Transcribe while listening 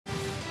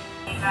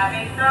have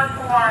a search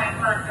warrant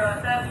for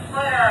Joseph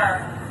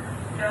Schlitter.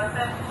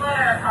 Joseph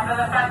Schlitter, come to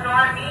the front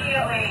door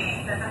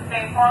immediately. This is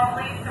Cape Coral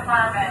Police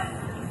Department.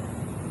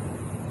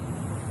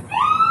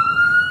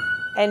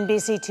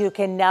 NBC2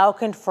 can now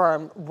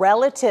confirm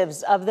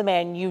relatives of the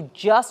man you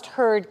just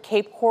heard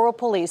Cape Coral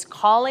Police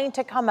calling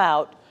to come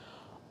out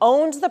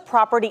owns the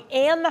property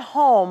and the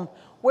home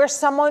where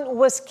someone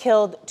was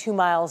killed 2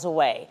 miles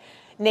away.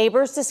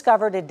 Neighbors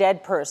discovered a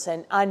dead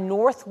person on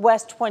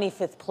Northwest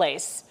 25th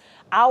Place.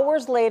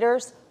 Hours later,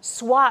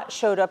 SWAT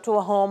showed up to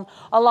a home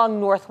along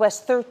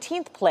Northwest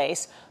 13th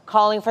Place,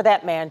 calling for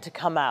that man to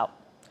come out.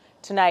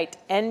 Tonight,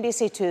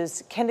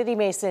 NBC2's Kennedy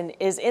Mason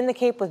is in the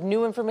Cape with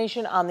new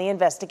information on the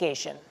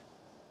investigation.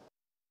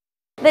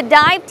 The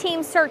dive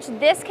team searched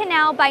this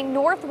canal by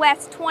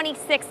Northwest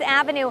 26th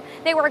Avenue.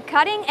 They were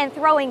cutting and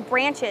throwing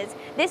branches.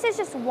 This is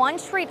just one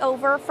street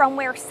over from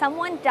where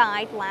someone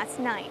died last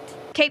night.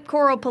 Cape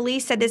Coral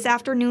Police said this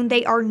afternoon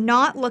they are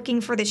not looking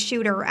for the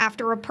shooter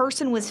after a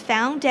person was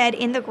found dead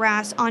in the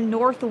grass on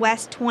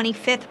Northwest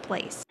 25th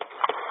Place.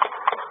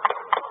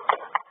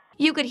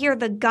 You could hear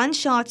the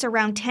gunshots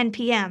around 10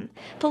 p.m.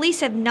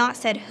 Police have not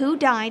said who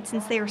died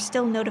since they are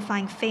still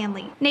notifying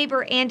family.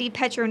 Neighbor Andy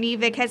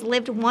Petronivic has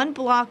lived one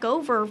block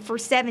over for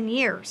 7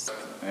 years.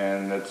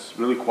 And it's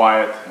really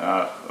quiet,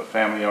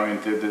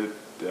 family-oriented.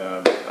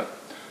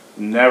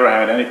 Never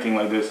had anything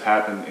like this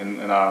happen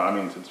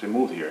since we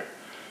moved here.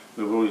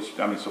 We were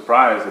really,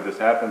 surprised that this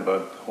happened,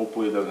 but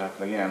hopefully it doesn't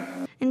happen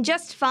again. And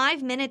just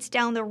 5 minutes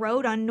down the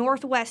road on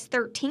Northwest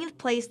 13th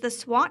Place, the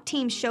SWAT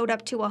team showed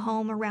up to a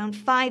home around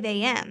 5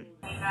 a.m.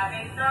 We have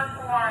a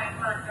search warrant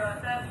for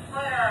Joseph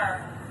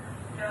Schlitter.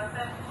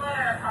 Joseph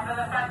Schlitter, come to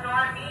the front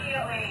door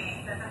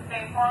immediately. This is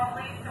Cape Coral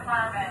Police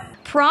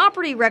Department.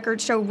 Property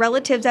records show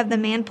relatives of the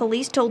man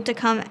police told to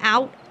come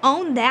out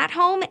own that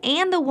home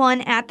and the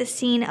one at the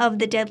scene of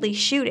the deadly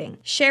shooting.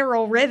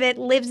 Cheryl Rivet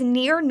lives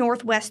near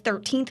Northwest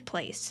 13th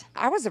Place.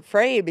 I was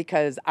afraid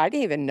because I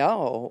didn't even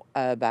know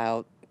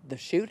about the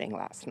shooting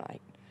last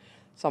night.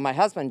 So my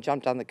husband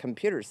jumped on the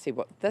computer to see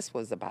what this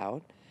was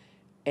about.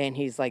 And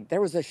he's like,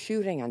 there was a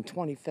shooting on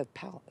 25th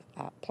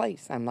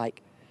Place. I'm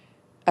like,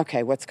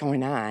 okay, what's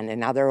going on? And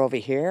now they're over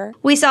here?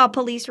 We saw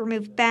police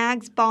remove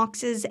bags,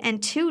 boxes,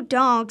 and 2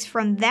 dogs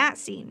from that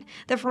scene.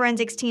 The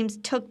forensics teams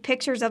took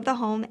pictures of the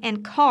home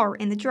and car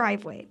in the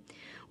driveway.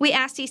 We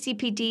asked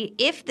CCPD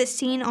if the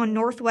scene on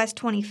Northwest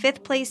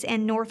 25th Place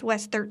and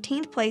Northwest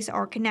 13th Place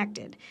are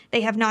connected.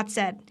 They have not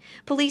said.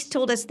 Police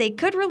told us they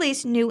could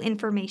release new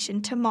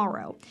information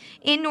tomorrow.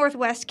 In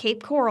Northwest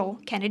Cape Coral,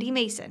 Kennedy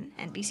Mason,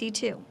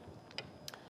 NBC2.